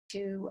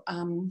to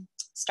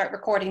start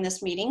recording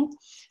this meeting.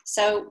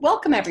 So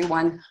welcome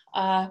everyone.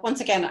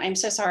 Once again, I'm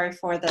so sorry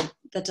for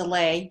the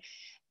delay.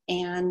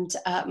 And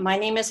my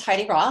name is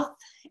Heidi Roth,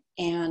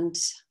 and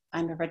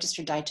I'm a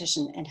registered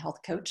dietitian and health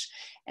coach.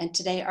 And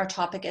today our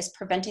topic is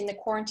preventing the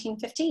quarantine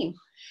 15.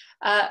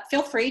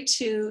 Feel free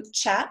to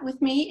chat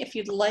with me if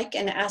you'd like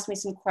and ask me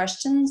some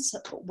questions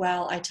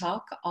while I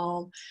talk.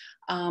 I'll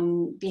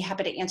be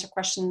happy to answer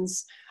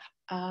questions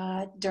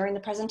during the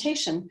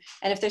presentation.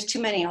 And if there's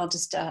too many, I'll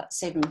just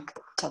save them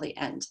till the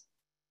end.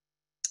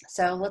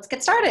 So let's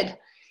get started.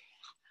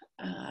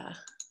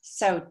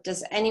 So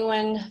does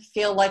anyone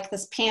feel like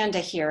this panda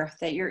here,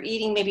 that you're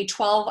eating maybe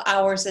 12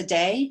 hours a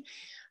day?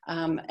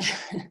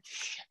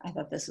 I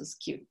thought this was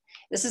cute.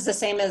 This is the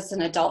same as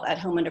an adult at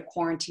home under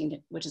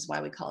quarantine, which is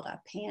why we call it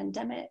a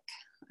pandemic.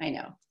 I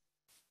know,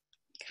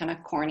 kind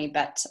of corny,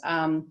 but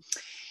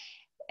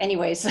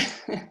anyways,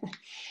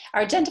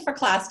 our agenda for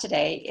class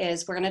today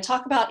is we're going to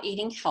talk about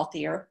eating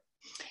healthier,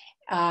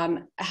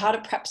 how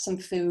to prep some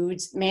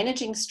foods,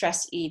 managing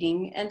stress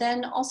eating, and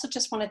then also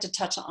just wanted to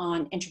touch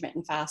on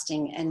intermittent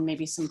fasting and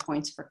maybe some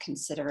points for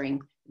considering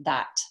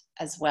that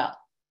as well.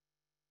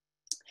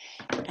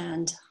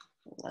 And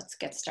let's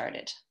get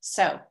started.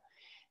 So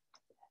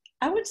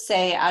I would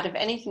say out of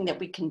anything that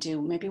we can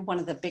do, maybe one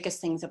of the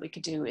biggest things that we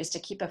could do is to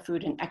keep a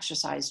food and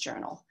exercise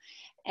journal.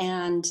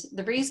 And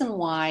the reason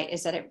why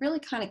is that it really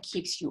kind of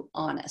keeps you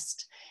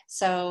honest.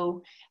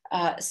 So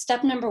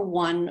step number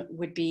one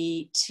would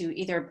be to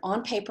either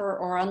on paper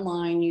or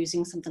online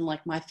using something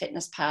like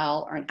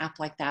MyFitnessPal or an app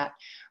like that,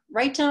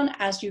 write down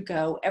as you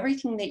go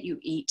everything that you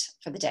eat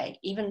for the day,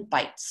 even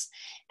bites.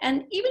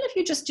 And even if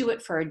you just do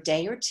it for a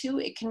day or two,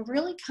 it can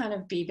really kind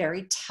of be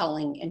very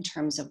telling in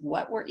terms of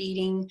what we're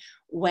eating,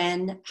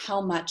 when,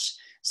 how much.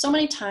 So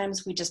many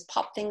times we just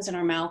pop things in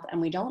our mouth and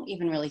we don't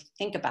even really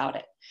think about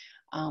it.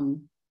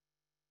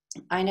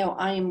 I know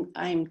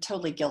I'm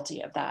totally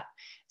guilty of that.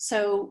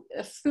 So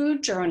a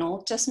food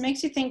journal just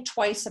makes you think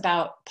twice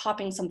about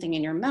popping something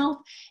in your mouth.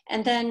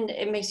 And then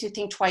it makes you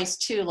think twice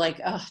too, like,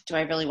 oh, do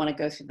I really want to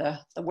go through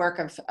the work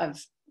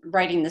of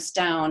writing this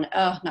down?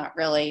 Oh, not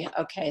really.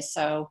 Okay.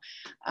 So,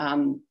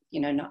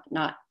 you know,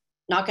 not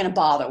going to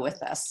bother with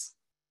this.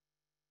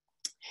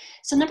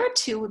 So number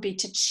two would be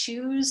to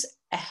choose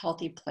a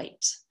healthy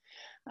plate.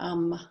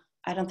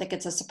 I don't think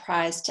it's a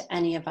surprise to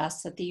any of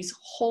us that these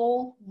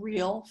whole,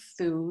 real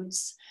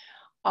foods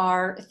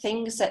are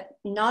things that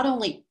not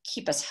only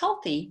keep us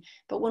healthy,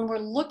 but when we're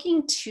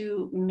looking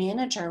to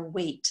manage our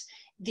weight,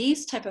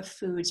 these type of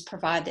foods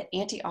provide the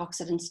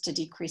antioxidants to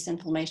decrease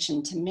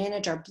inflammation, to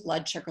manage our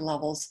blood sugar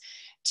levels,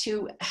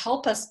 to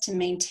help us to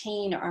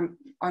maintain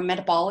our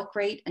metabolic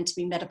rate and to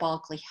be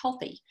metabolically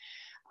healthy.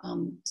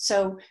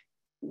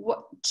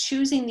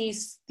 Choosing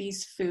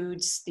these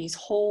foods, these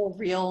whole,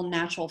 real,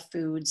 natural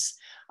foods,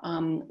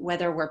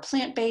 whether we're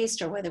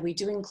plant-based or whether we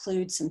do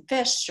include some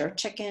fish or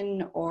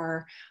chicken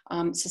or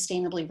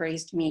sustainably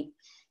raised meat,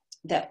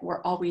 that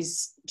we're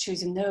always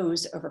choosing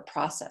those over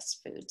processed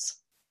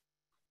foods.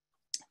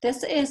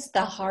 This is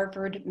the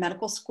Harvard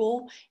Medical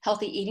School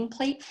Healthy Eating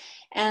Plate.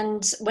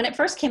 And when it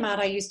first came out,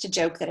 I used to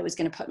joke that it was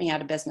going to put me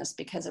out of business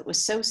because it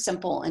was so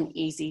simple and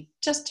easy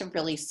just to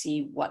really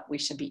see what we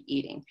should be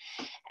eating.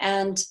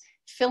 And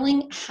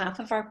filling half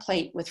of our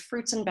plate with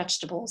fruits and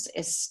vegetables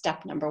is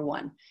step number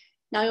one.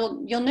 Now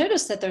you'll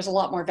notice that there's a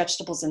lot more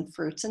vegetables than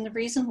fruits, and the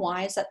reason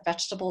why is that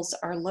vegetables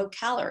are low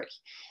calorie.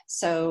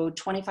 So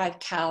 25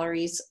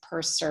 calories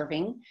per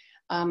serving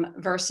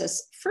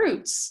versus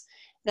fruits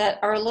that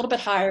are a little bit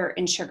higher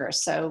in sugar.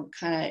 So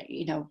kind of,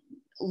 you know,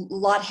 a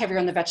lot heavier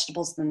on the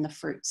vegetables than the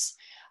fruits.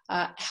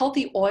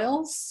 Healthy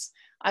oils,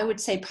 I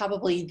would say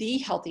probably the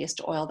healthiest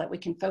oil that we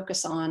can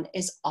focus on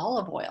is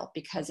olive oil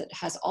because it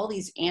has all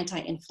these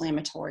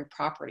anti-inflammatory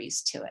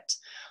properties to it.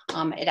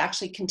 It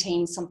actually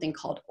contains something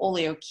called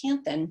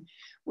oleoxanthin,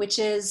 which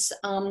is,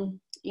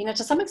 you know,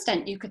 to some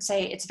extent you could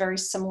say it's very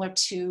similar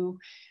to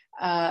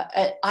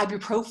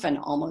ibuprofen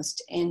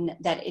almost, in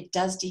that it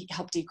does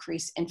help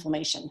decrease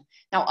inflammation.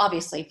 Now,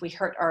 obviously, if we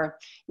hurt our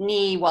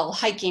knee while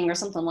hiking or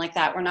something like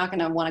that, we're not going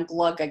to want to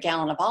glug a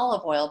gallon of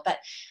olive oil, but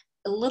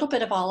a little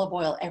bit of olive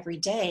oil every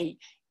day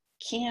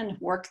can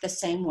work the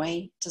same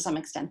way to some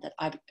extent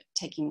that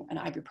taking an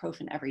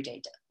ibuprofen every day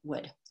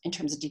would in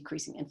terms of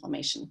decreasing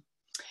inflammation.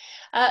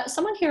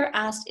 Someone here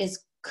asked,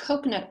 is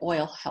coconut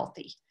oil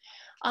healthy?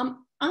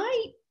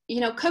 You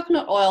know,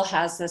 coconut oil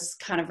has this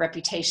kind of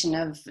reputation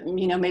of,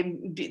 you know,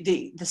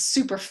 maybe the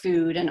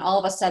superfood and all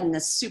of a sudden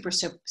this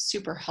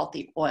super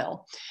healthy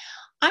oil.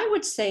 I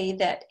would say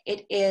that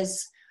it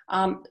is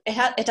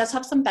it does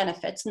have some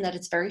benefits in that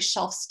it's very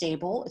shelf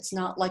stable. It's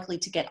not likely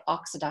to get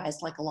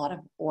oxidized like a lot of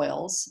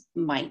oils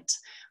might.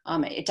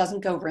 It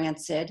doesn't go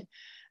rancid.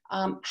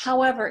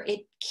 However,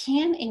 it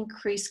can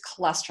increase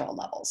cholesterol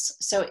levels.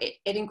 So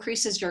it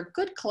increases your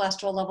good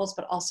cholesterol levels,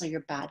 but also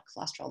your bad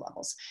cholesterol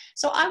levels.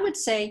 So I would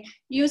say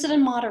use it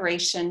in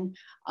moderation.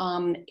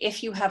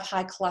 If you have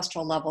high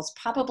cholesterol levels,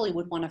 probably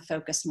would want to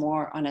focus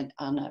more on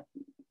a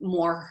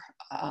more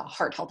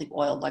heart healthy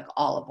oil like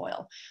olive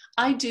oil.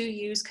 I do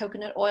use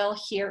coconut oil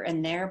here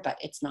and there, but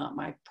it's not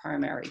my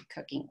primary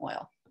cooking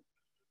oil.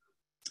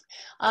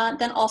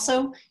 Then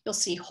also you'll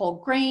see whole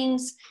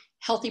grains,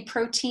 healthy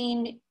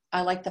protein.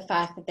 I like the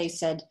fact that they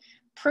said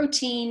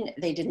protein,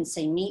 they didn't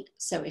say meat.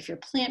 So if you're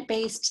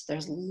plant-based,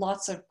 there's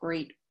lots of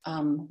great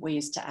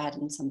ways to add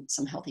in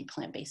some healthy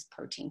plant-based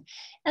protein.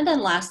 And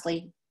then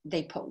lastly,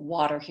 they put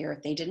water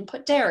here. They didn't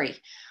put dairy.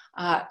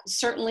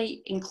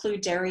 Certainly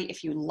include dairy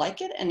if you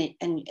like it and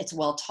it's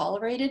well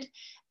tolerated.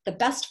 The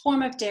best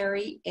form of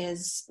dairy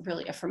is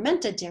really a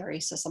fermented dairy.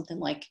 So something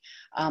like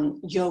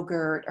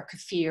yogurt or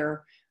kefir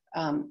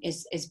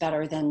is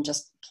better than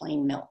just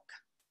plain milk.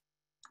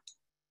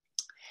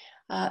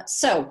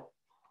 So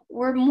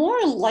we're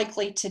more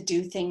likely to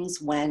do things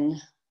when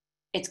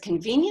it's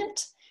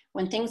convenient,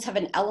 when things have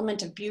an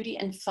element of beauty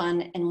and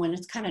fun, and when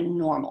it's kind of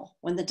normal,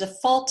 when the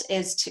default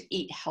is to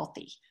eat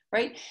healthy,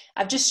 right?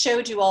 I've just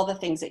showed you all the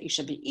things that you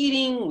should be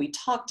eating. We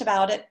talked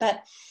about it,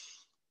 but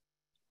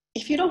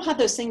if you don't have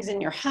those things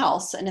in your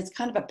house and it's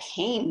kind of a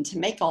pain to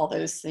make all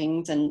those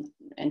things and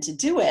to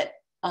do it,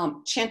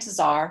 chances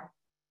are,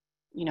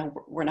 you know,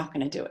 we're not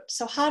going to do it.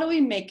 So how do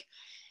we make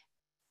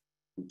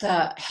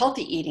the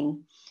healthy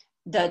eating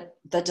the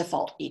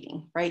default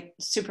eating, right?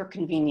 Super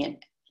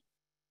convenient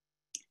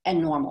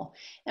and normal.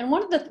 And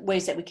one of the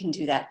ways that we can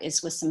do that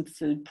is with some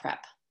food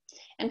prep.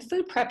 And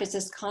food prep is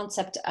this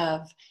concept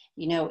of,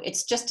 you know,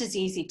 it's just as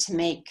easy to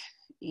make,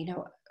 you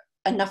know,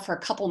 enough for a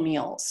couple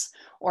meals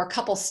or a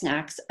couple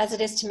snacks as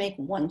it is to make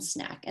one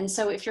snack. And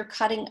so if you're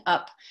cutting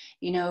up,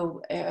 you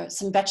know,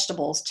 some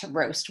vegetables to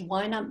roast,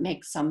 why not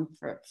make some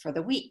for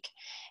the week?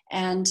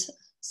 And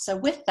so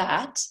with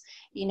that,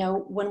 you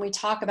know, when we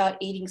talk about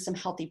eating some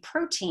healthy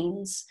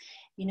proteins,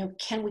 you know,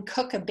 can we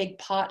cook a big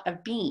pot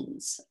of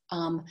beans?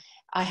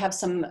 I have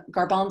some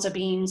garbanzo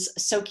beans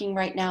soaking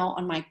right now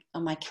on my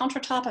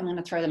countertop. I'm going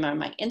to throw them in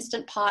my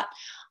Instant Pot.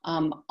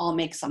 I'll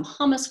make some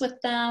hummus with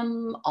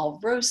them. I'll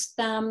roast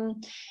them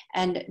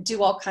and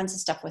do all kinds of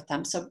stuff with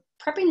them. So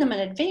prepping them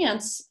in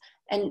advance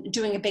and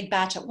doing a big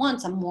batch at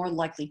once, I'm more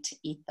likely to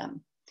eat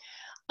them.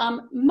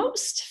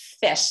 Most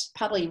fish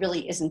probably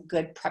really isn't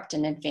good prepped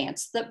in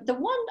advance. The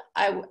one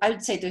I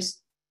would say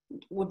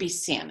would be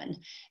salmon.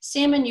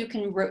 Salmon, you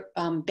can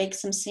bake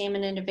some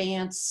salmon in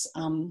advance,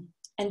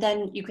 and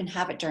then you can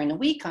have it during the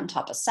week on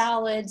top of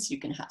salads. You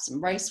can have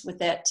some rice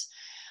with it.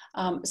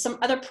 Some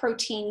other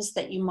proteins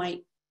that you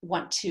might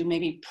want to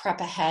maybe prep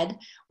ahead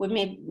would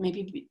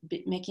maybe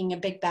be making a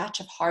big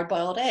batch of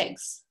hard-boiled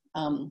eggs.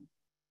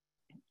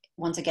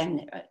 Once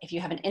again, if you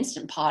have an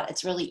Instant Pot,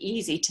 it's really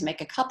easy to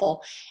make a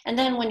couple. And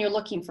then when you're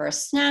looking for a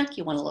snack,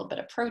 you want a little bit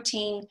of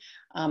protein,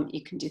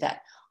 you can do that.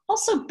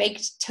 Also,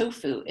 baked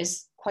tofu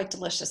is quite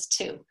delicious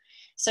too.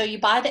 So you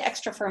buy the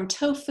extra firm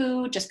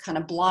tofu, just kind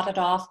of blot it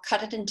off,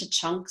 cut it into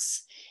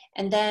chunks,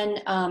 and then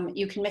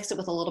you can mix it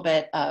with a little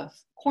bit of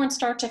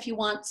cornstarch if you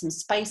want, some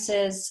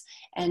spices,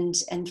 and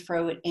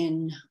throw it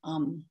in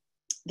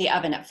the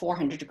oven at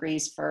 400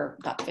 degrees for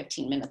about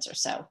 15 minutes or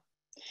so.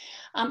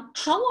 How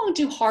long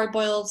do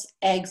hard-boiled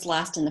eggs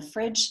last in the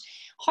fridge?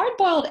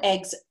 Hard-boiled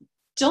eggs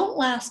don't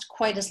last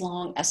quite as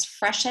long as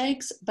fresh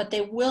eggs, but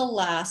they will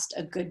last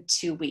a good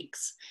 2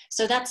 weeks.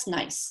 So that's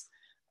nice.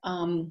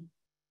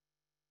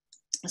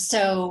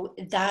 So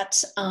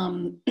that,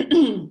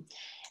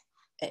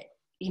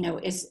 you know,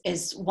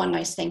 is one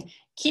nice thing.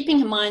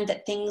 Keeping in mind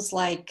that things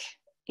like,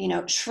 you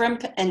know,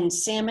 shrimp and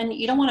salmon,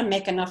 you don't want to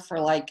make enough for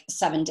like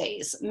 7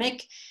 days.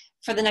 Make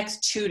for the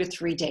next 2 to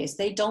 3 days.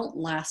 They don't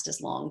last as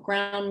long.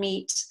 Ground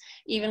meat,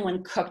 even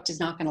when cooked, is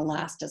not going to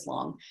last as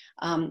long.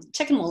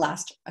 Chicken will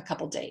last a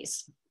couple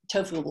days.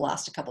 Tofu will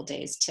last a couple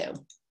days too.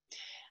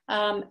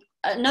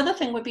 Another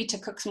thing would be to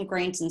cook some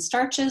grains and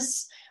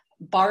starches.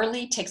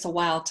 Barley takes a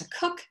while to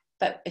cook,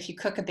 but if you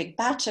cook a big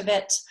batch of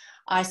it,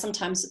 I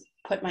sometimes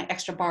put my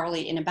extra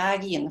barley in a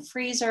baggie in the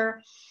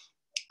freezer.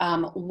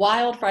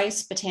 Wild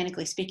rice,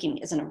 botanically speaking,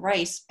 isn't a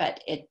rice, but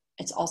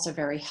it's also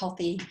very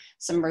healthy.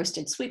 Some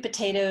roasted sweet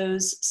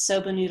potatoes,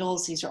 soba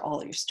noodles, these are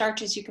all your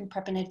starches you can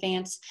prep in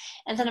advance.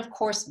 And then of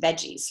course,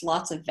 veggies,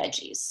 lots of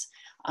veggies.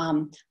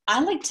 I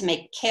like to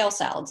make kale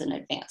salads in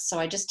advance. So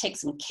I just take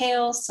some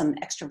kale, some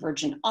extra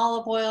virgin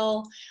olive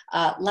oil,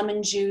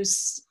 lemon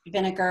juice,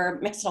 vinegar,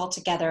 mix it all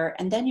together,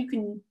 and then you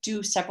can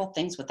do several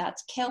things with that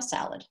kale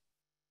salad.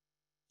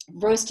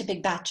 Roast a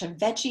big batch of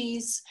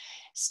veggies,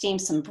 steam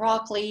some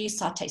broccoli,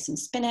 saute some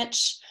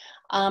spinach.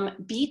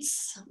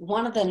 Beets,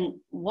 one of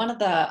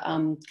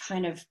the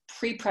kind of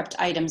pre-prepped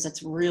items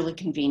that's really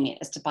convenient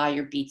is to buy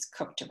your beets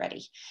cooked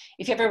already.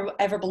 If you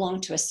ever belong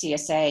to a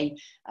CSA,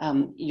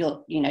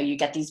 you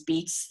get these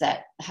beets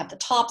that have the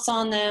tops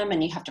on them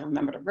and you have to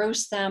remember to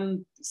roast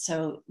them.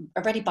 So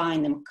already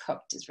buying them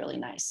cooked is really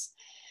nice.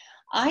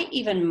 I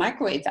even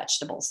microwave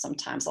vegetables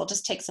sometimes. I'll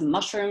just take some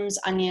mushrooms,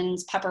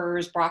 onions,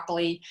 peppers,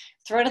 broccoli,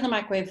 throw it in the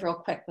microwave real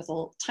quick with a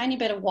little tiny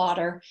bit of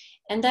water,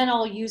 and then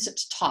I'll use it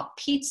to top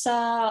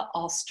pizza.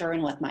 I'll stir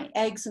in with my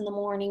eggs in the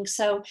morning.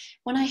 So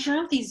when I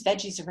have these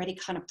veggies already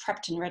kind of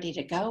prepped and ready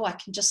to go, I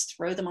can just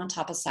throw them on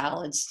top of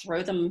salads,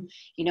 throw them,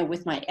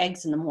 with my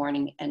eggs in the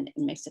morning, and it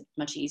makes it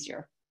much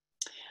easier.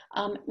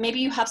 Maybe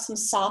you have some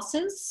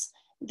sauces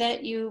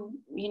that you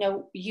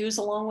use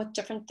along with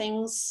different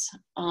things.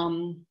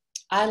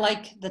 I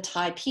like the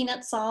Thai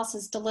peanut sauce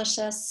is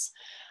delicious.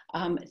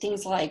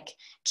 Things like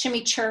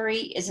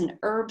chimichurri is an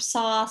herb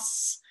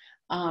sauce.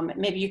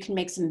 Maybe you can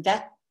make some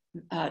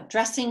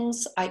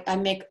dressings. I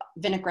make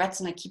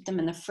vinaigrettes and I keep them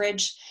in the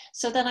fridge.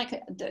 So then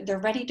they're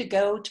ready to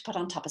go to put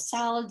on top of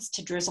salads,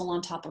 to drizzle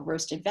on top of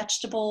roasted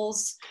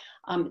vegetables.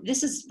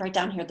 This is right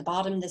down here at the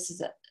bottom. This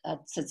is a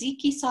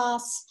tzatziki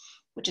sauce,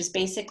 which is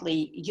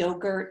basically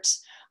yogurt,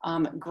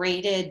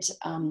 grated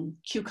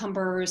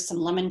cucumbers, some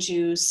lemon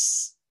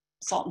juice,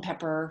 salt and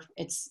pepper.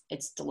 It's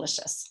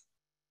delicious.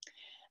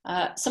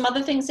 Some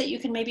other things that you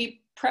can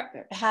maybe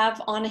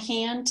have on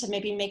hand to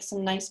maybe make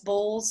some nice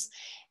bowls,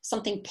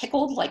 something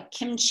pickled like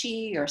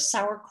kimchi or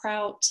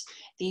sauerkraut.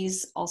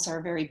 These also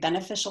are very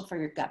beneficial for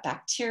your gut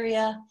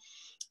bacteria.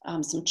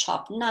 Some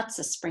chopped nuts,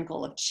 a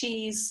sprinkle of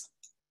cheese.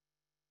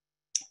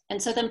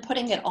 And so then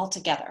putting it all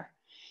together.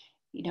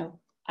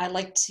 I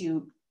like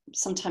to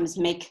sometimes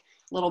make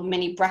little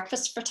mini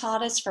breakfast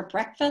frittatas for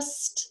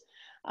breakfast.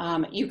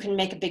 You can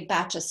make a big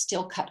batch of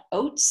steel cut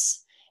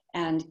oats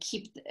and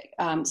keep,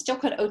 steel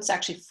cut oats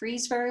actually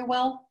freeze very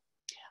well.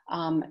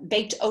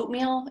 Baked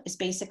oatmeal is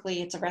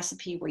basically, it's a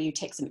recipe where you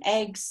take some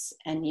eggs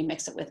and you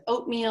mix it with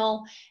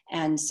oatmeal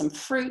and some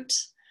fruit.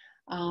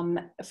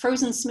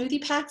 Frozen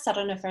smoothie packs, I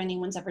don't know if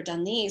anyone's ever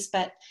done these,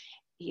 but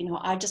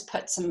I just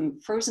put some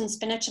frozen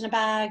spinach in a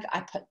bag.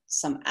 I put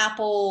some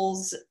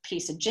apples,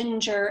 piece of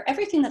ginger,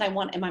 everything that I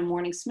want in my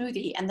morning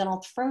smoothie, and then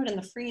I'll throw it in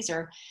the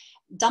freezer,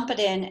 dump it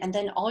in, and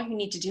then all you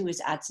need to do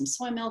is add some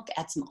soy milk,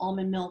 add some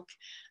almond milk,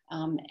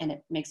 and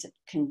it makes it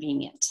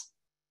convenient.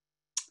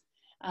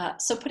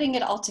 So putting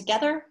it all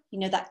together,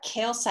 that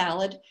kale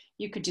salad,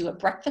 you could do a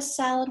breakfast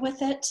salad with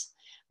it.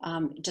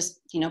 Just,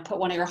 put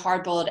one of your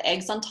hard-boiled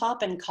eggs on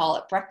top and call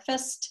it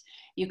breakfast.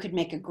 You could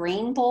make a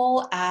grain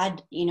bowl,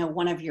 add,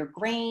 one of your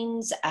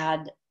grains,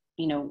 add,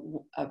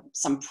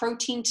 some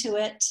protein to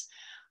it.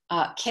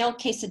 Kale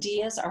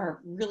quesadillas are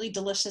really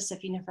delicious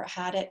if you never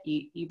had it.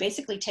 You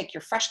basically take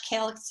your fresh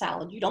kale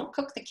salad, you don't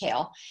cook the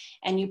kale,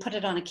 and you put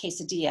it on a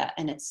quesadilla,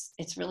 and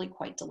it's really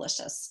quite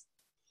delicious.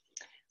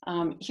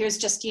 Here's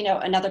just,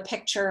 another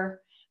picture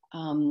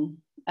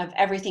of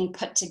everything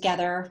put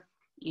together.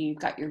 You've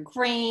got your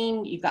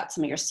grain, you've got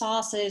some of your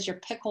sauces, your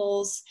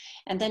pickles,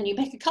 and then you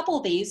make a couple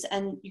of these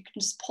and you can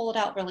just pull it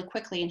out really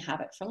quickly and have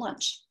it for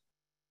lunch.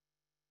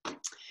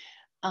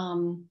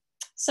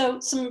 So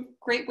some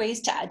great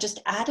ways to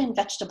just add in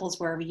vegetables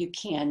wherever you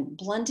can,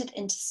 blend it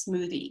into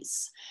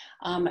smoothies.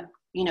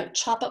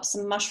 Chop up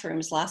some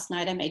mushrooms. Last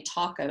night I made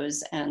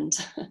tacos and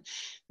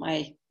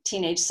my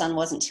teenage son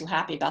wasn't too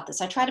happy about this.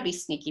 I try to be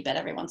sneaky, but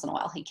every once in a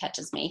while he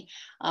catches me.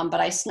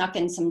 But I snuck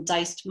in some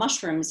diced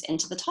mushrooms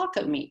into the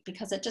taco meat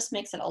because it just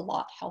makes it a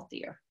lot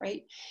healthier,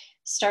 right?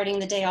 Starting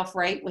the day off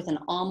right with an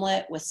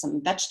omelet with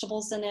some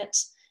vegetables in it,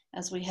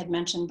 as we had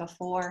mentioned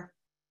before.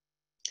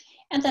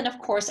 And then of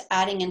course,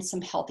 adding in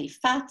some healthy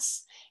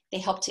fats. They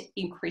help to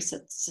increase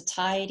its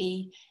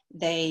satiety.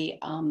 They,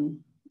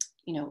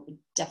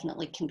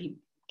 definitely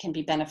can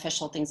be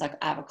beneficial. Things like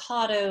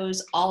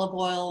avocados, olive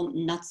oil,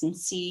 nuts and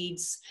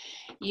seeds.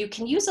 You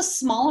can use a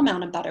small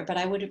amount of butter, but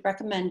I would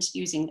recommend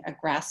using a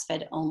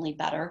grass-fed only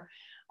butter.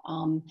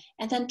 And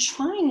then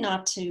trying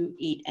not to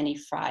eat any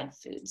fried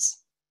foods.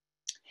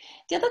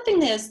 The other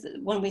thing is,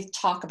 when we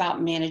talk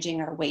about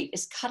managing our weight,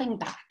 is cutting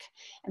back.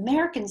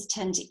 Americans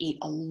tend to eat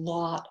a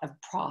lot of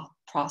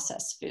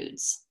processed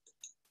foods.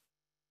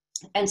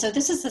 And so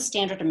this is the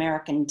standard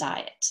American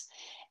diet.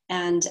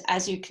 And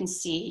as you can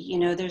see,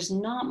 there's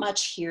not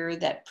much here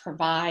that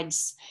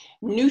provides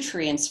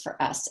nutrients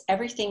for us.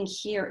 Everything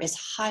here is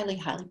highly,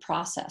 highly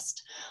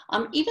processed.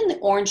 Even the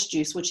orange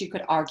juice, which you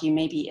could argue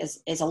maybe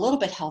is a little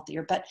bit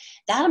healthier, but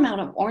that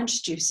amount of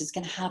orange juice is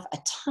going to have a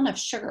ton of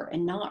sugar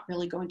and not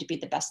really going to be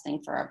the best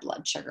thing for our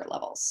blood sugar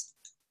levels.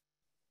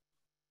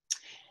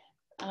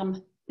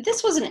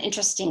 This was an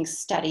interesting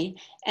study.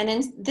 And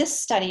in this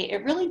study,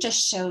 it really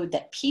just showed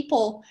that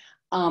people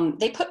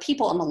they put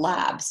people in the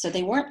lab, so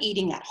they weren't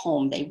eating at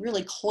home. They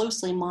really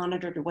closely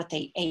monitored what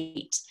they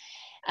ate.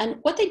 And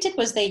what they did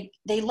was they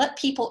let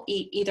people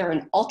eat either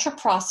an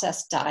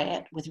ultra-processed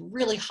diet with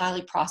really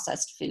highly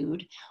processed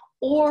food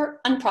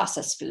or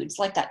unprocessed foods,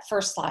 like that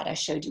first slide I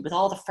showed you with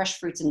all the fresh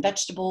fruits and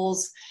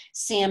vegetables,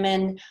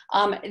 salmon.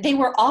 They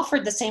were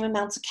offered the same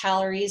amounts of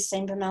calories,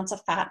 same amounts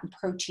of fat and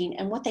protein.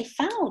 And what they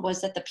found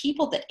was that the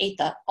people that ate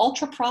the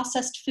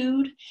ultra-processed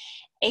food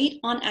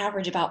ate on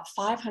average about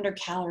 500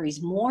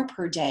 calories more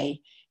per day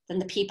than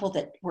the people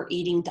that were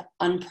eating the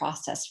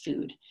unprocessed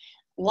food.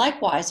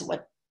 Likewise,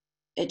 what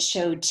it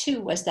showed too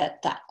was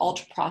that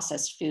ultra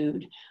processed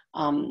food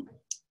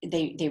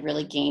they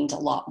really gained a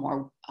lot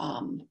more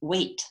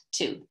weight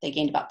too. They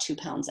gained about 2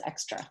 pounds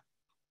extra.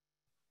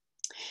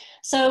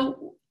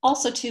 So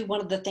also too,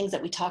 one of the things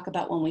that we talk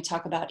about when we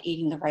talk about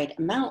eating the right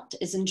amount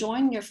is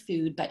enjoying your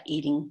food, but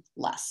eating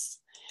less.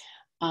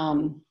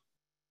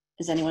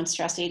 Is anyone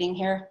stress eating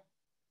here?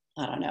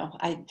 I don't know.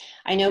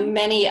 I know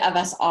many of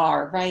us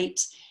are, right?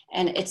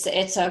 And it's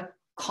a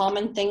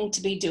common thing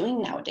to be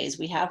doing nowadays.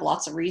 We have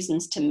lots of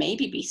reasons to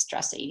maybe be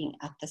stress eating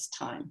at this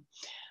time.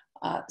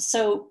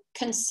 So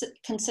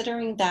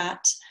considering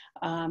that,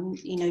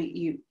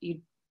 you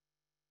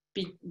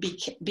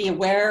be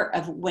aware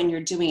of when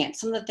you're doing it.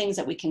 Some of the things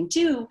that we can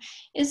do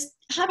is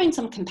having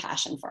some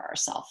compassion for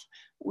ourselves.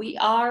 We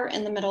are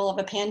in the middle of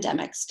a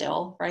pandemic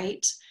still,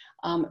 right?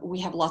 We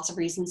have lots of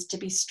reasons to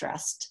be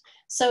stressed.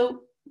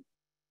 So,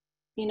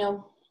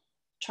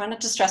 try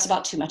not to stress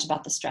about too much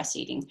about the stress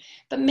eating,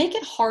 but make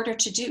it harder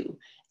to do.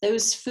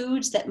 Those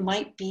foods that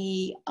might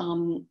be,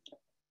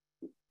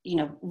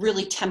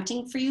 really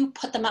tempting for you,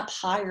 put them up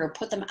higher,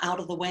 put them out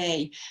of the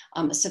way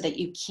so that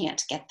you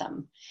can't get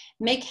them.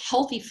 Make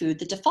healthy food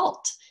the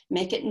default.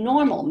 Make it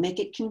normal, make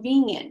it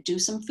convenient, do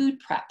some food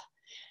prep.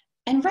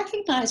 And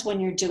recognize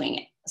when you're doing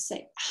it.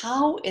 Say,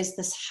 how is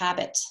this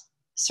habit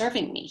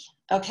serving me?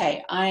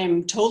 Okay,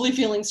 I'm totally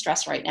feeling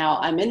stressed right now.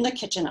 I'm in the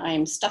kitchen,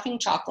 I'm stuffing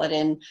chocolate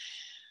in.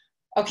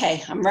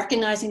 Okay, I'm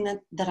recognizing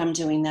that I'm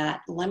doing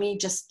that. Let me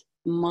just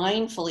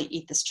mindfully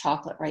eat this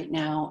chocolate right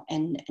now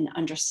and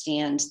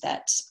understand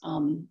that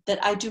that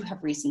I do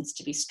have reasons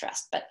to be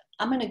stressed, but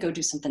I'm going to go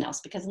do something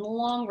else, because in the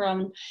long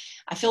run,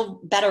 I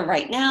feel better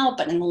right now,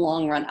 but in the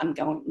long run, I'm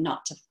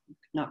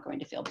not going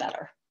to feel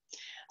better.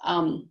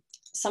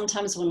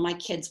 Sometimes when my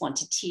kids want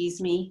to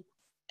tease me,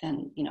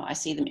 and I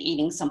see them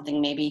eating something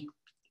maybe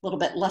a little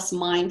bit less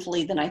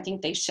mindfully than I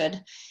think they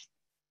should,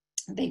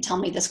 they tell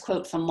me this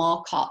quote from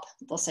Mall Cop.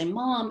 They'll say,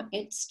 "Mom,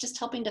 it's just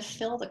helping to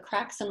fill the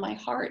cracks in my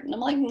heart." And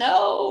I'm like,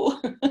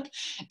 no,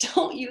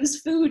 don't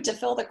use food to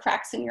fill the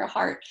cracks in your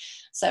heart.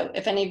 So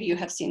if any of you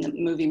have seen the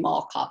movie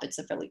Mall Cop, it's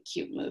a really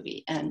cute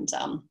movie. And,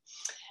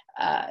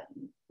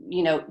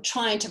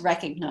 trying to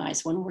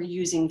recognize when we're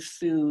using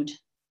food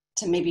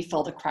to maybe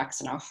fill the cracks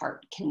in our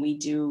heart, can we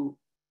do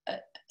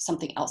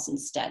something else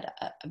instead,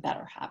 a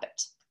better habit?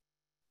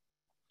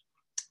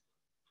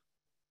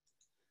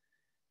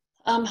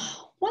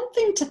 One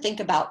thing to think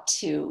about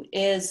too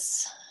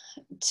is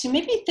to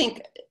maybe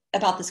think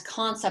about this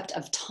concept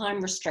of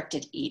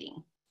time-restricted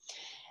eating.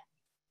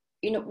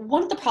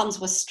 One of the problems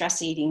with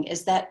stress eating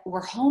is that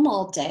we're home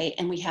all day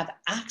and we have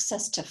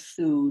access to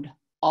food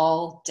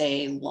all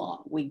day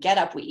long. We get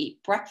up, we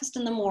eat breakfast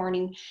in the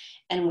morning,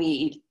 and we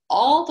eat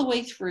all the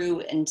way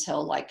through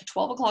until like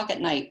 12 o'clock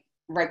at night,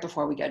 right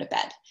before we go to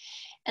bed.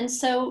 And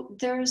so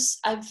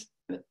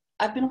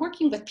I've been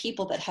working with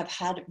people that have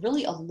had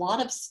really a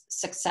lot of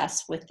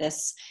success with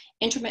this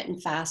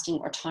intermittent fasting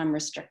or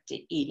time-restricted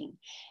eating.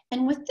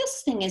 And with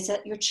this thing is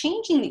that you're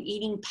changing the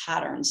eating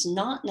patterns,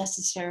 not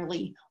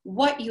necessarily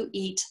what you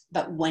eat,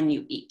 but when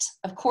you eat.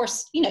 Of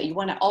course, you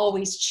want to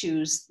always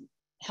choose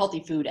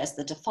healthy food as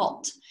the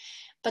default.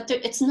 But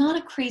it's not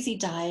a crazy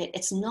diet.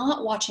 It's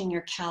not watching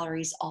your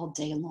calories all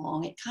day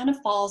long. It kind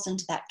of falls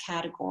into that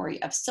category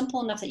of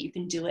simple enough that you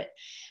can do it,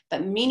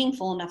 but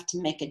meaningful enough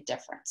to make a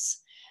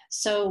difference.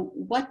 So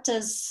what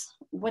does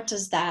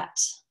that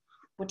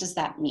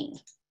mean?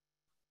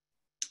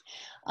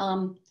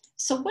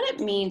 So what it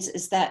means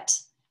is that,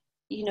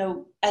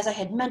 as I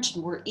had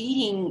mentioned, we're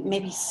eating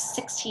maybe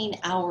 16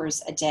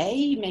 hours a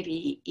day,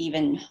 maybe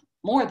even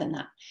more than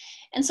that.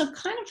 And so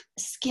kind of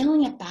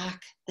scaling it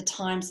back the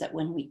times that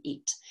when we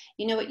eat.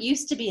 It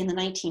used to be in the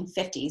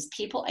 1950s,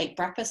 people ate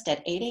breakfast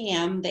at 8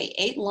 a.m., they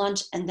ate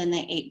lunch, and then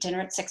they ate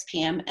dinner at 6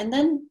 p.m., and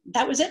then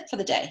that was it for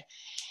the day.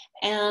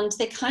 And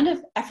they kind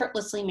of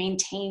effortlessly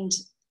maintained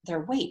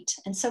their weight.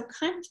 And so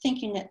kind of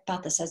thinking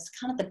about this as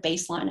kind of the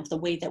baseline of the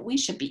way that we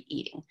should be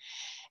eating.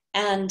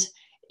 And,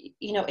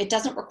 it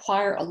doesn't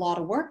require a lot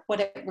of work.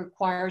 What it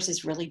requires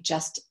is really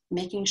just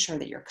making sure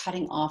that you're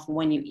cutting off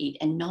when you eat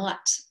and not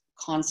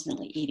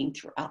constantly eating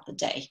throughout the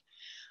day.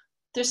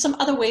 There's some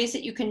other ways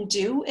that you can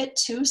do it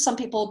too. Some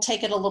people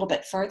take it a little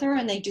bit further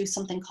and they do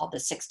something called the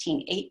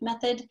 16-8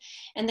 method.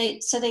 And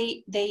they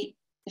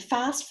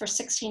fast for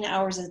 16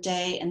 hours a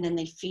day, and then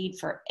they feed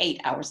for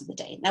 8 hours of the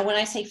day. Now, when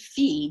I say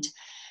feed,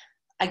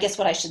 I guess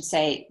what I should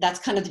say, that's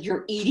kind of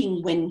your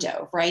eating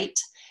window, right?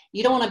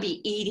 You don't want to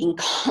be eating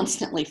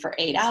constantly for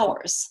 8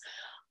 hours.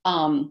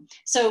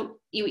 So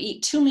you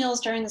eat 2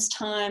 meals during this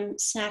time.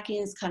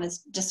 Snacking is kind of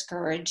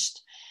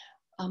discouraged.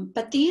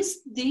 But these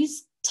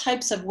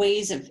types of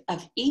ways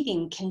of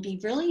eating can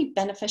be really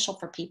beneficial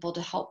for people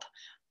to help,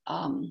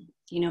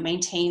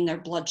 maintain their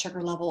blood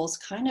sugar levels,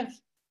 kind of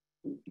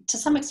to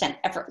some extent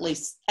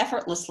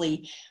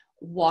effortlessly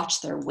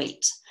watch their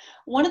weight.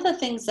 One of the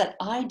things that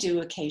I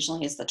do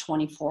occasionally is the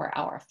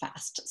 24-hour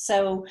fast.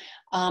 So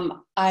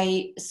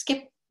I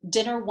skip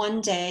dinner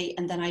one day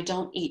and then I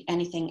don't eat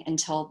anything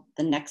until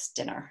the next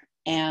dinner.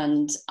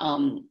 And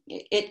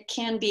it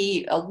can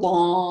be a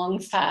long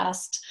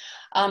fast.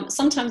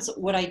 Sometimes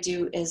what I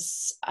do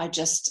is I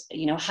just,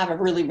 have a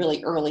really,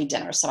 really early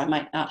dinner. So I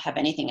might not have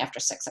anything after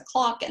 6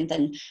 o'clock, and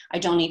then I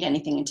don't eat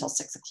anything until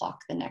 6 o'clock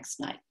the next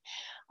night.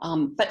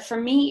 But for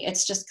me,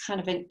 it's just kind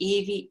of an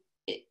easy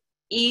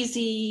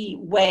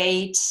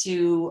way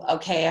to,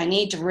 okay, I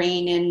need to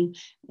rein in,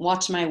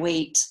 watch my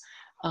weight.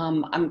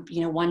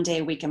 One day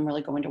a week, I'm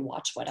really going to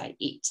watch what I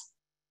eat.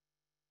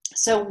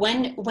 So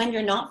when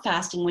you're not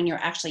fasting, when you're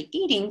actually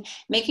eating,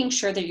 making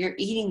sure that you're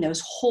eating those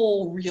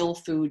whole real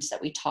foods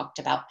that we talked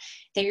about,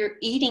 that you're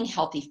eating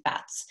healthy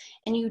fats,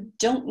 and you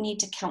don't need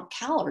to count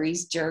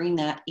calories during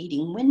that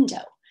eating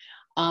window.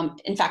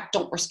 In fact,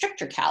 don't restrict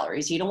your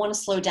calories. You don't want to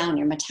slow down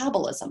your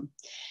metabolism,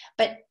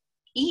 but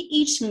eat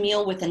each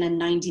meal within a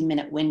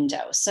 90-minute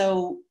window.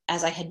 So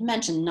as I had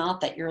mentioned, not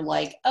that you're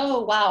like,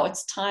 oh, wow,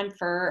 it's time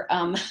for,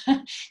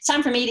 it's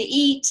time for me to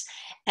eat.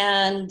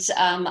 And,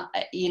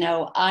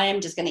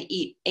 I'm just going to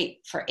eat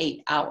for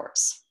 8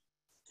 hours.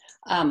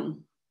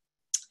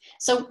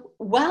 So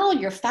while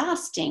you're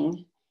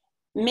fasting,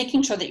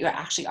 making sure that you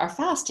actually are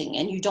fasting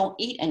and you don't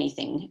eat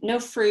anything, no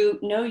fruit,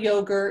 no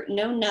yogurt,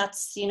 no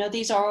nuts,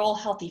 these are all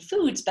healthy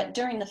foods, but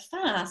during the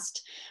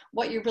fast,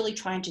 what you're really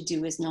trying to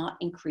do is not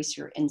increase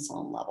your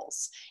insulin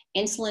levels.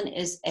 Insulin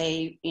is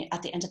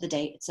at the end of the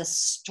day, it's a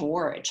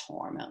storage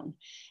hormone.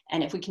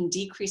 And if we can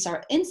decrease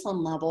our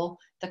insulin level,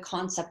 the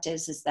concept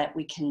is that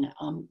we can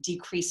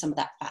decrease some of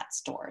that fat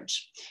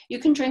storage. You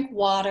can drink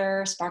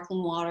water,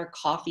 sparkling water,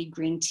 coffee,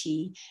 green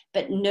tea,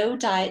 but no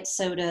diet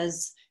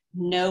sodas,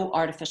 no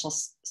artificial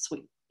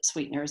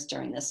sweeteners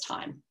during this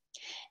time.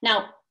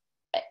 Now,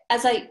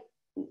 as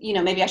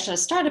maybe I should have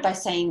started by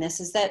saying this,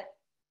 is that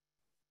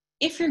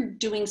if you're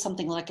doing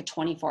something like a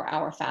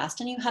 24-hour fast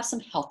and you have some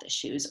health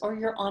issues or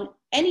you're on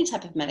any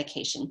type of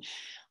medication,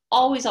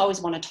 always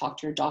want to talk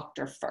to your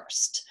doctor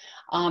first.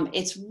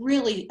 It's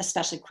really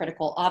especially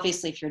critical,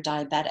 obviously, if you're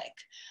diabetic.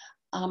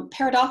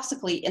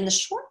 Paradoxically, in the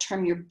short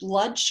term, your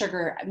blood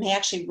sugar may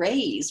actually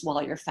raise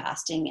while you're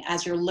fasting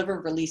as your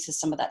liver releases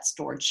some of that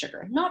stored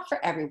sugar. Not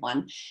for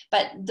everyone,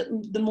 but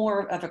the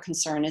more of a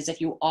concern is if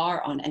you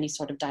are on any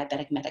sort of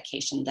diabetic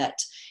medication that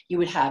you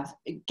would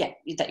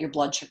that your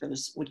blood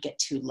sugars would get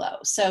too low.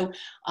 So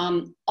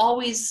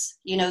always,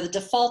 the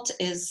default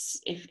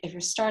is if you're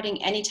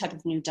starting any type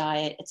of new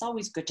diet, it's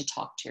always good to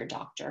talk to your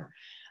doctor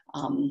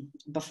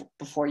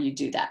before you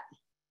do that.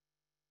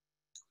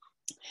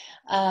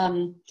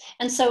 And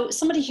so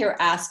somebody here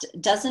asked,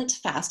 doesn't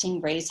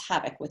fasting raise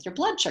havoc with your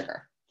blood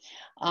sugar?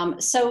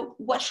 So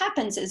what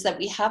happens is that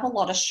we have a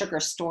lot of sugar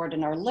stored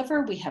in our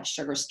liver, we have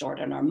sugar stored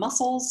in our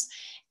muscles,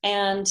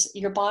 and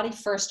your body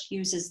first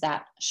uses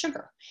that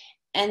sugar.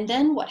 And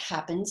then what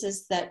happens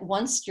is that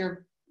once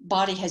your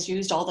body has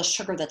used all the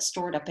sugar that's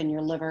stored up in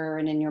your liver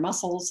and in your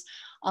muscles,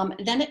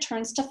 then it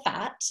turns to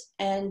fat,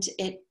 and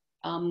it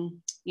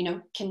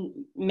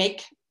can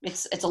make,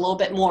 it's a little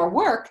bit more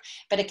work,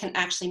 but it can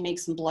actually make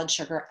some blood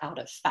sugar out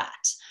of fat.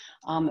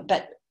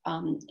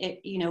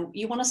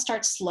 You want to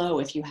start slow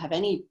if you have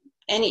any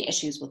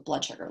issues with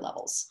blood sugar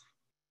levels.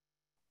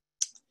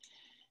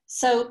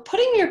 So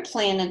putting your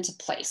plan into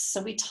place.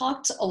 So I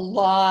talked a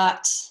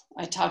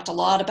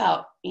lot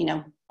about,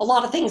 a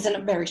lot of things in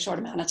a very short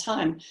amount of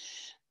time.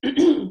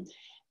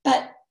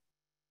 But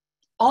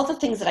all the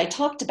things that I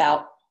talked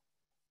about,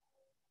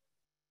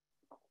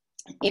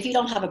 if you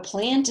don't have a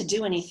plan to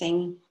do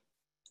anything,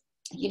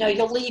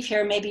 you'll leave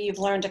here, maybe you've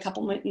learned a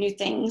couple new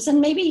things, and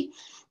maybe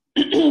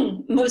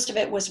most of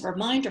it was a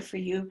reminder for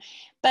you.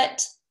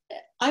 But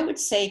I would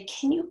say,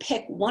 can you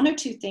pick one or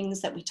two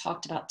things that we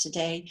talked about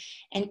today,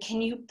 and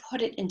can you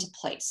put it into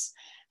place?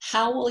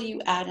 How will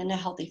you add in a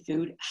healthy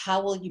food?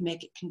 How will you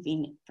make it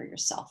convenient for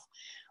yourself?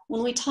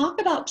 When we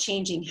talk about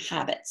changing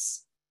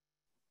habits,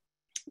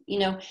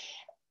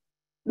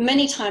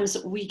 many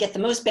times we get the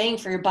most bang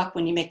for your buck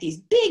when you make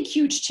these big,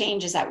 huge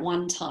changes at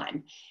one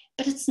time,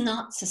 but it's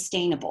not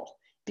sustainable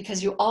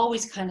because you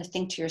always kind of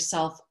think to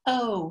yourself,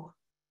 oh,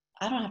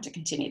 I don't have to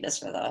continue this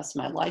for the rest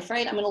of my life,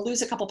 right? I'm going to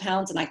lose a couple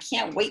pounds and I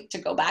can't wait to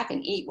go back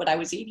and eat what I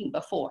was eating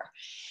before.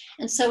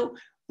 And so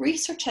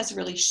research has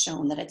really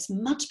shown that it's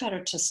much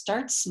better to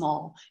start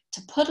small,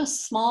 to put a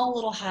small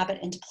little habit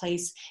into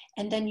place,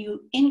 and then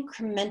you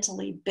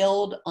incrementally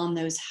build on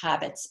those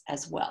habits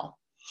as well.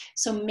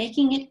 So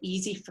making it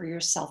easy for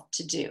yourself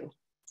to do.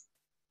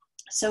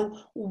 So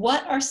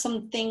what are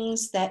some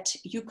things that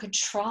you could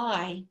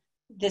try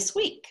this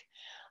week?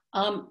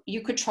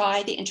 You could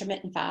try the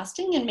intermittent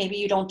fasting, and maybe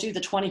you don't do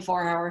the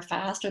 24-hour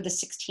fast or the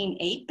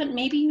 16-8, but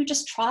maybe you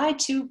just try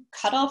to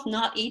cut off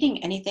not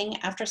eating anything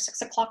after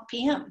 6 o'clock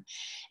p.m.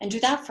 and do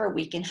that for a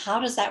week. And how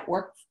does that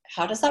work?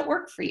 How does that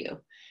work for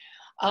you?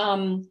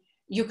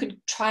 You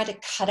could try to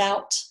cut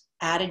out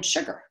added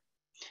sugar.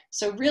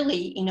 So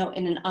really, in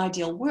an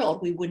ideal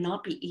world, we would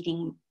not be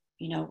eating,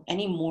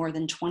 any more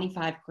than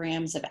 25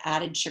 grams of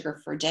added sugar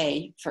per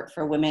day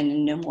for women,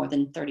 and no more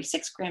than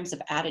 36 grams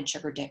of added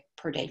sugar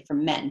per day for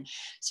men.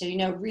 So,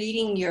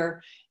 reading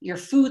your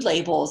food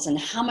labels and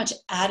how much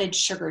added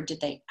sugar did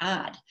they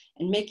add,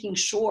 and making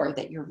sure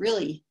that you're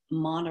really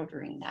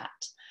monitoring that.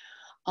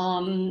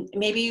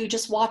 Maybe you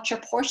just watch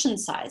your portion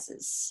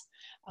sizes.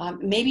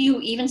 Maybe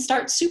you even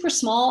start super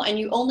small and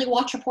you only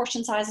watch your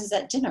portion sizes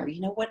at dinner,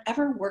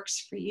 whatever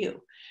works for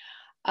you.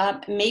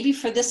 Maybe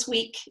for this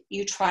week,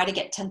 you try to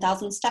get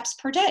 10,000 steps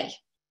per day.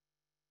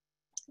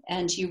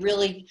 And you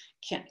really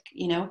can,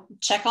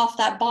 check off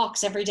that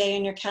box every day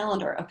in your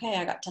calendar. Okay,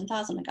 I got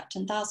 10,000, I got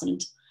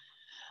 10,000.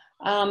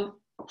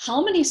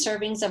 How many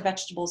servings of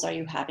vegetables are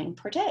you having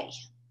per day?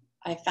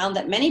 I found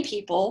that many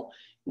people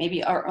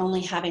maybe are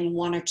only having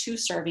 1 or 2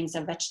 servings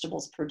of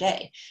vegetables per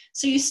day.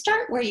 So you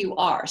start where you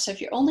are. So if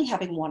you're only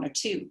having 1 or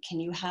 2, can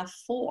you have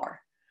 4?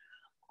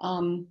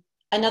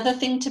 Another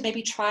thing to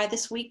maybe try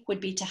this week would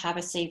be to have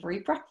a savory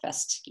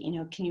breakfast.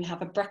 Can you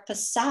have a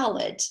breakfast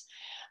salad?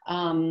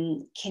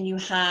 Can you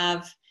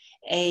have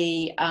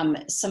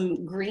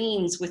some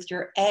greens with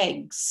your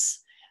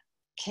eggs?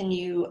 Can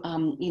you,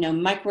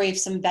 microwave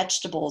some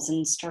vegetables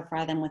and stir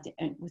fry them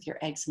with your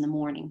eggs in the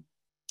morning?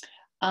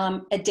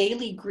 A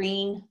daily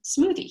green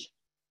smoothie.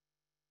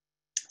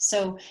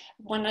 So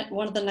one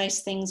of the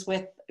nice things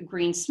with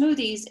green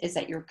smoothies is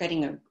that you're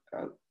getting a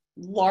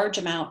large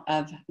amount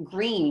of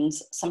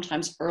greens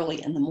sometimes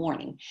early in the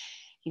morning.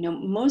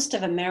 Most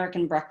of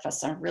American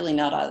breakfasts are really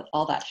not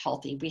all that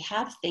healthy. We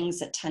have things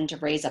that tend to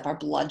raise up our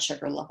blood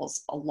sugar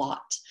levels a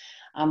lot.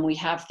 We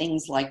have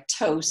things like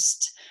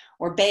toast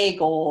or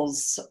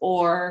bagels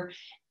or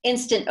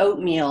instant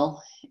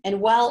oatmeal. And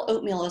while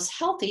oatmeal is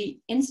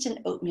healthy, instant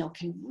oatmeal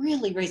can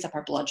really raise up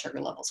our blood sugar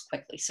levels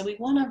quickly. So we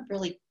want to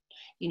really,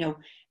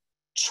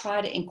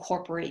 try to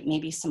incorporate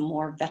maybe some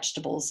more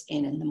vegetables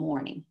in the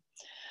morning.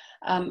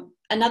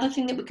 Another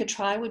thing that we could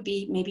try would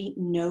be maybe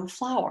no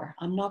flour.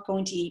 I'm not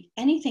going to eat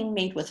anything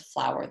made with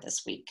flour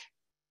this week.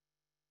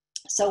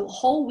 So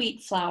whole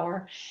wheat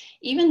flour,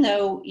 even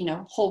though,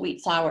 whole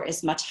wheat flour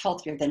is much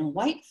healthier than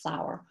white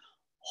flour,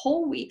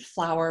 whole wheat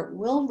flour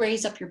will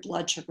raise up your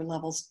blood sugar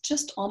levels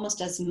just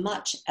almost as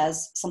much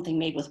as something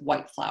made with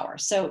white flour.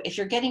 So if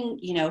you're getting,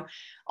 a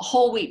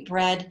whole wheat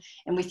bread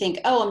and we think,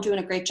 oh, I'm doing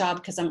a great job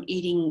because I'm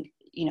eating,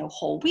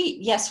 whole wheat.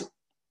 Yes,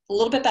 a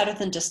little bit better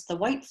than just the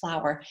white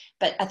flour,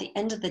 but at the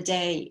end of the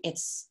day,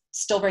 it's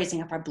still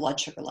raising up our blood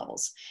sugar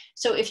levels.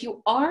 So if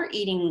you are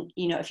eating,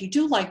 if you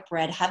do like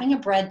bread, having a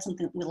bread,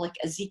 something like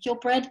Ezekiel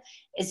bread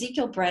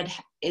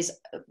is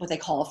what they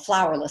call a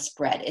flourless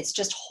bread. It's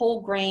just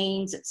whole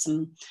grains, it's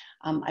some,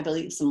 I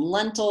believe some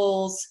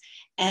lentils,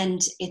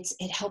 and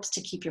it helps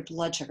to keep your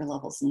blood sugar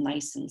levels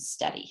nice and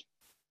steady.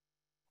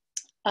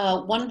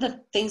 One of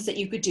the things that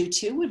you could do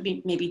too would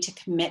be maybe to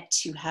commit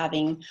to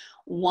having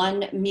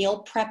 1 meal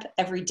prep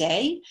every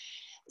day.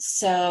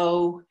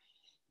 So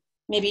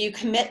maybe you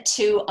commit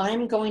to,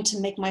 I'm going to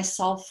make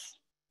myself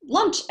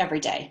lunch every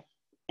day.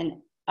 And,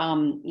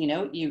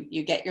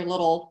 you get your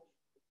little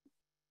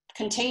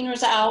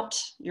containers out,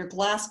 your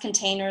glass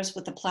containers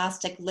with the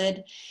plastic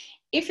lid.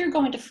 If you're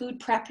going to food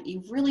prep,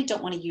 you really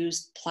don't want to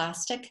use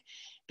plastic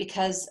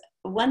because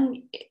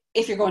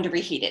if you're going to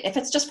reheat it, if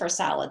it's just for a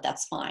salad,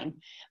 that's fine.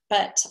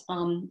 But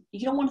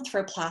you don't want to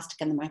throw plastic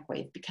in the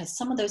microwave because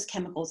some of those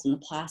chemicals in the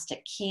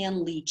plastic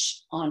can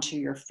leach onto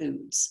your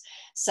foods.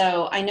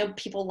 So I know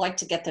people like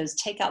to get those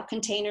takeout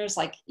containers,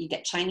 like you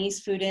get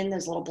Chinese food in,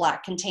 those little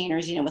black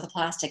containers, with a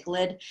plastic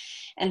lid.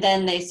 And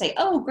then they say,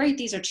 oh, great,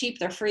 these are cheap,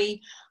 they're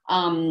free.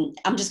 I'm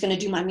just going to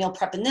do my meal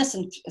prep in this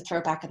and throw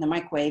it back in the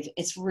microwave.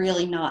 It's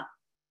really not,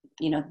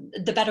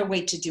 the better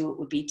way to do it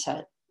would be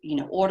to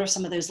order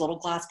some of those little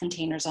glass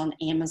containers on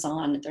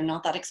Amazon. They're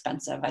not that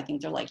expensive. I think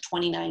they're like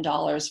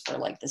 $29 for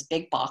like this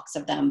big box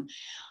of them,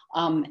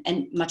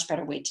 and much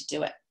better way to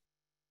do it.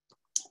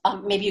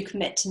 Maybe you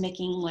commit to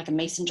making like a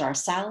mason jar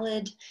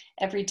salad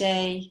every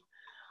day.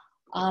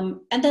 And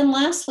then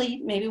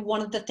lastly, maybe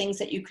one of the things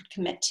that you could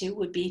commit to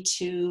would be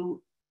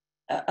to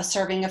a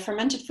serving of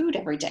fermented food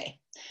every day.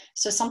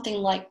 So something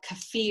like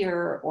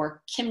kefir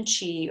or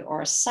kimchi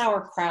or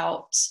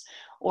sauerkraut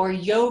or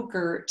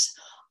yogurt.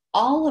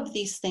 All of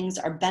these things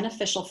are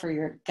beneficial for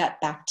your gut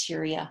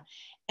bacteria.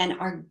 And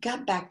our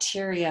gut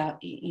bacteria,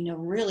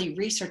 really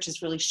research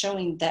is really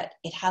showing that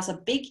it has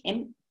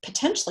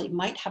potentially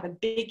might have a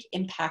big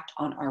impact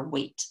on our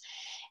weight.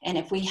 And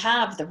if we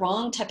have the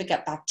wrong type of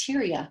gut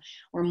bacteria,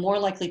 we're more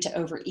likely to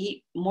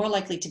overeat, more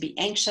likely to be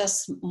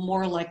anxious,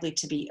 more likely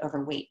to be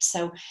overweight.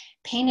 So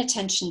paying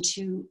attention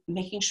to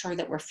making sure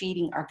that we're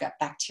feeding our gut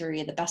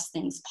bacteria the best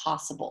things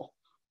possible.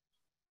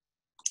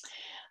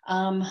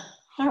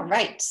 All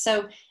right,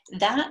 so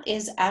that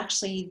is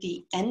actually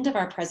the end of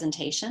our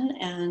presentation,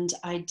 and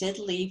I did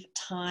leave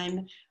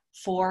time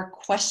for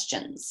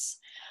questions.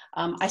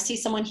 I see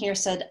someone here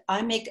said,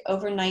 I make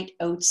overnight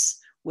oats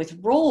with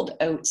rolled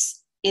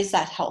oats. Is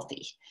that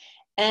healthy?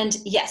 And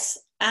yes,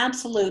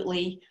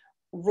 absolutely.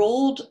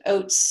 Rolled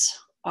oats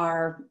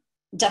are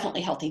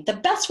definitely healthy. The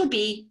best would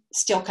be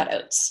steel cut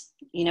oats,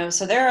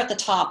 so they're at the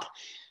top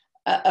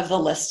of the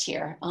list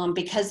here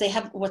because they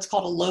have what's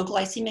called a low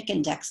glycemic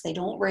index. They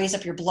don't raise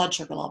up your blood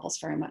sugar levels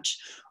very much.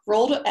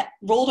 Rolled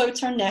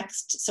oats are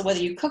next. So whether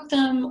you cook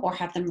them or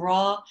have them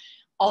raw,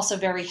 also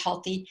very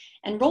healthy.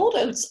 And rolled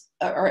oats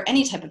or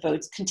any type of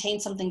oats contain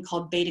something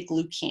called beta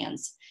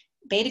glucans.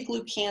 Beta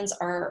glucans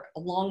are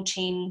long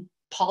chain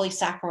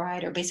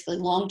polysaccharide, or basically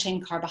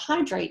long-chain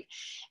carbohydrate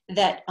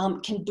that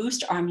can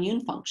boost our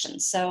immune function.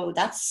 So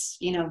that's,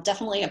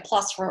 definitely a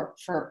plus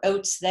for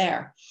oats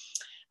there.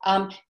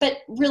 But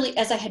really,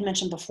 as I had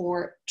mentioned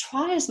before,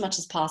 try as much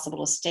as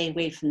possible to stay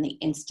away from the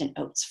instant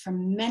oats. For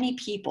many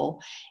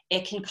people,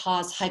 it can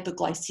cause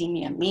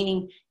hypoglycemia,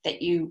 meaning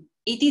that you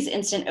eat these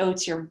instant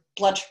oats, your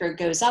blood sugar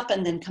goes up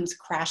and then comes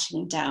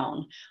crashing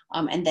down.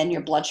 And then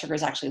your blood sugar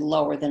is actually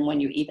lower than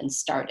when you even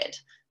started.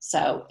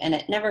 So, and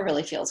it never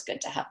really feels good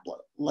to have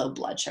low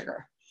blood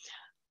sugar.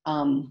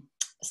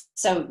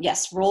 So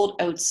yes,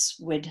 rolled oats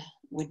would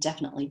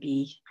definitely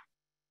be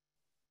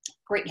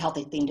great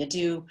healthy thing to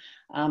do,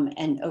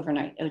 and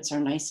overnight oats are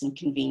nice and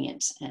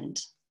convenient and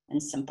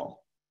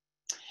simple.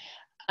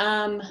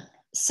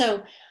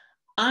 So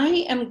I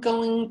am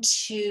going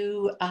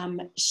to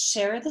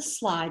share the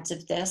slides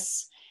of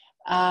this.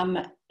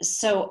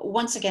 So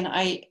once again,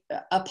 I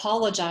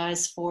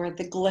apologize for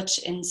the glitch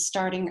in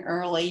starting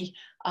early.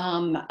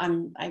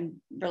 I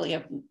really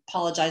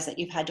apologize that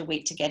you've had to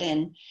wait to get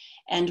in,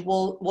 and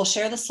we'll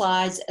share the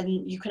slides,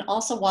 and you can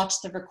also watch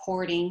the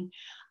recording.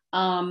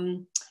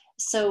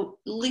 So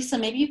Lisa,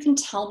 maybe you can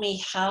tell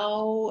me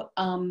how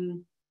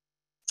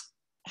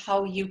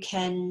you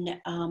can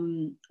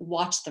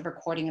watch the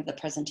recording of the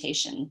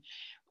presentation.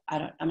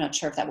 I'm not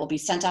sure if that will be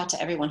sent out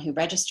to everyone who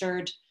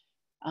registered,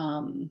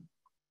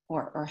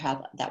 or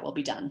how that will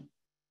be done.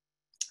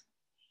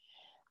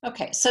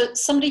 Okay, so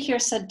somebody here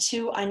said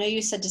too, I know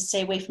you said to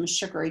stay away from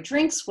sugary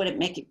drinks. Would it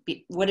make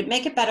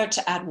it better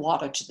to add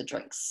water to the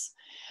drinks?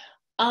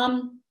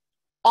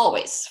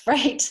 Always,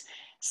 right?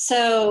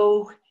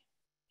 So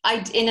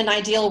in an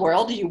ideal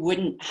world, you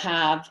wouldn't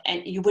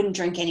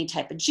drink any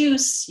type of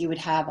juice. You would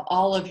have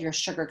all of your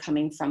sugar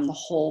coming from the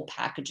whole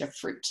package of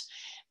fruit.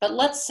 But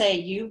let's say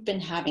you've been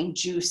having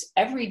juice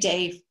every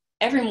day,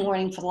 every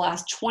morning for the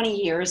last 20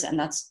 years, and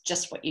that's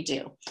just what you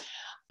do.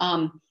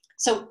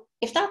 So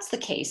if that's the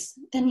case,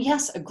 then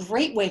yes, a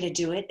great way to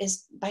do it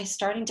is by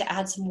starting to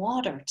add some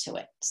water to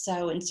it.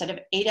 So instead of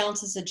 8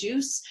 ounces of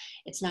juice,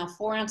 it's now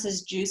 4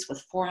 ounces juice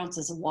with 4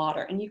 ounces of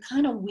water. And you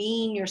kind of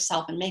wean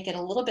yourself and make it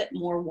a little bit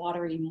more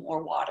watery,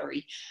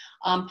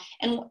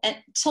 and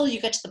until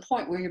you get to the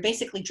point where you're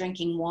basically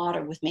drinking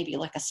water with maybe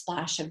like a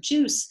splash of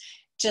juice,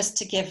 just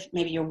to give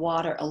maybe your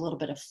water a little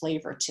bit of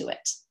flavor to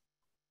it.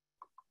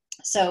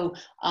 So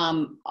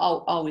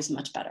always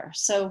much better.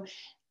 So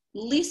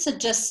Lisa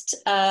just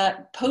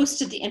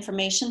posted the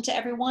information to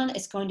everyone.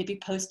 It's going to be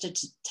posted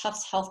to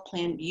Tufts Health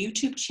Plan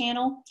YouTube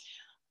channel,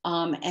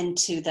 and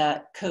to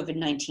the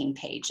COVID-19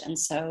 page. And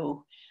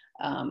so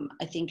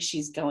I think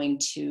she's going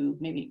to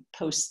maybe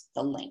post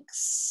the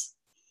links.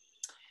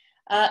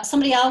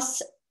 Somebody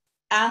else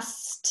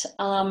asked,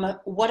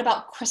 what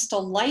about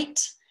Crystal Light?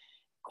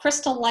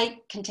 Crystal Light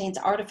contains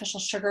artificial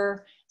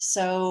sugar,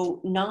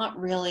 so not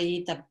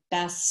really the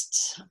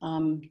best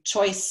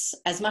choice.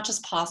 As much as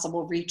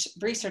possible,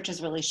 research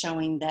is really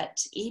showing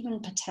that even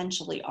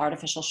potentially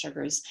artificial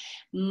sugars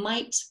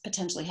might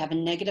potentially have a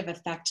negative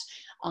effect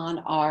on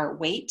our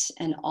weight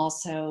and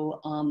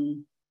also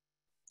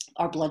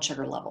our blood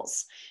sugar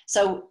levels.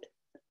 So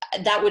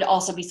that would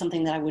also be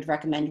something that I would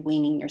recommend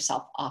weaning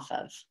yourself off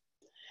of.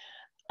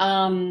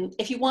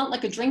 If you want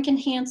like a drink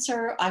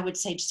enhancer, I would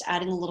say just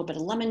adding a little bit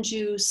of lemon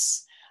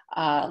juice,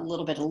 a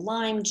little bit of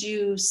lime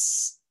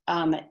juice.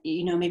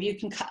 Maybe you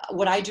can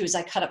what I do is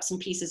I cut up some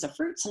pieces of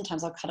fruit.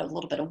 Sometimes I'll cut a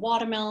little bit of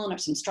watermelon or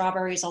some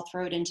strawberries. I'll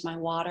throw it into my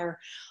water.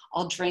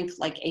 I'll drink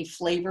like a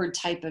flavored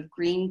type of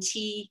green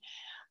tea,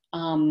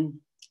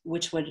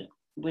 which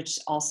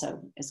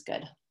also is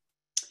good.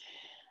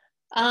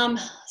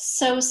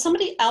 So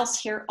somebody else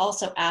here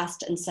also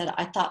asked and said,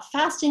 I thought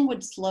fasting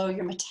would slow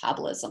your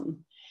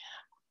metabolism.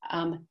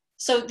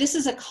 So this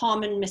is a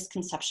common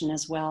misconception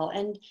as well.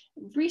 And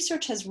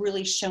research has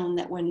really shown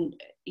that when,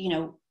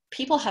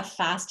 people have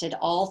fasted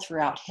all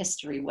throughout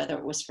history, whether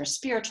it was for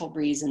spiritual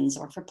reasons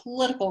or for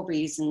political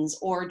reasons,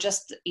 or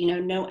just,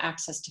 no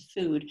access to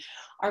food,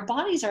 our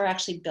bodies are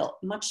actually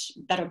much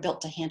better built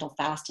to handle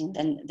fasting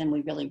than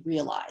we really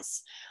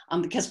realize,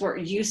 because we're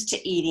used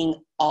to eating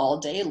all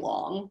day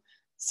long,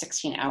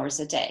 16 hours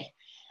a day.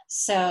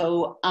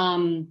 So,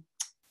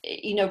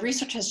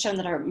 research has shown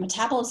that our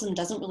metabolism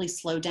doesn't really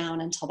slow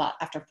down until about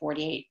after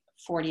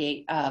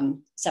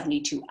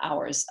 72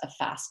 hours of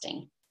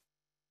fasting.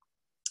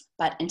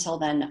 But until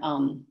then,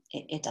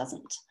 it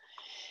doesn't.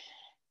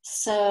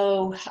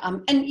 So,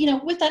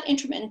 with that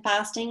intermittent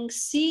fasting,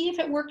 see if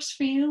it works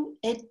for you.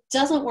 It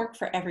doesn't work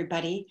for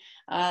everybody.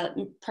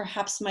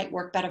 Perhaps might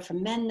work better for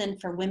men than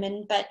for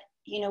women, but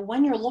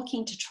when you're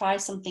looking to try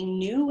something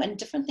new and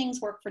different things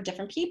work for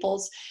different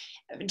people,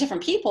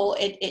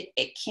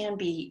 it can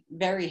be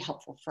very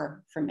helpful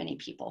for many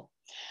people.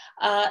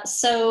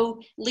 So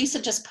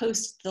Lisa just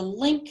posted the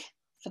link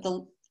for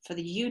the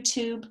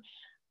YouTube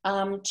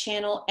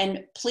channel,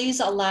 and please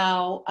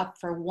allow up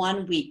for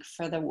 1 week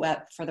for the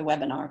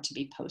webinar to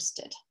be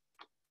posted.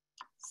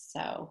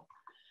 So,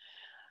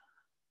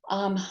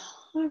 all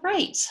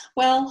right.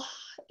 Well,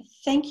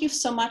 thank you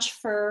so much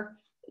for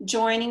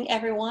joining,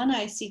 everyone.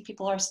 I see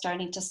people are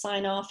starting to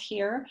sign off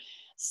here.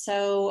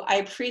 So I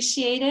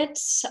appreciate it,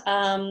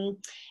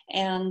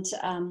 and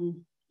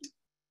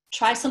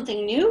try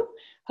something new.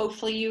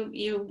 Hopefully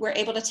you were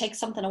able to take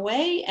something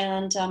away,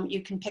 and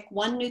you can pick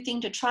one new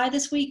thing to try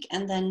this week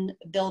and then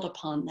build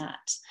upon that.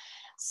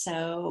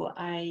 So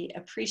I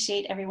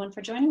appreciate everyone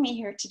for joining me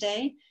here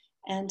today,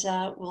 and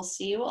we'll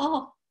see you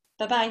all.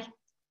 Bye-bye.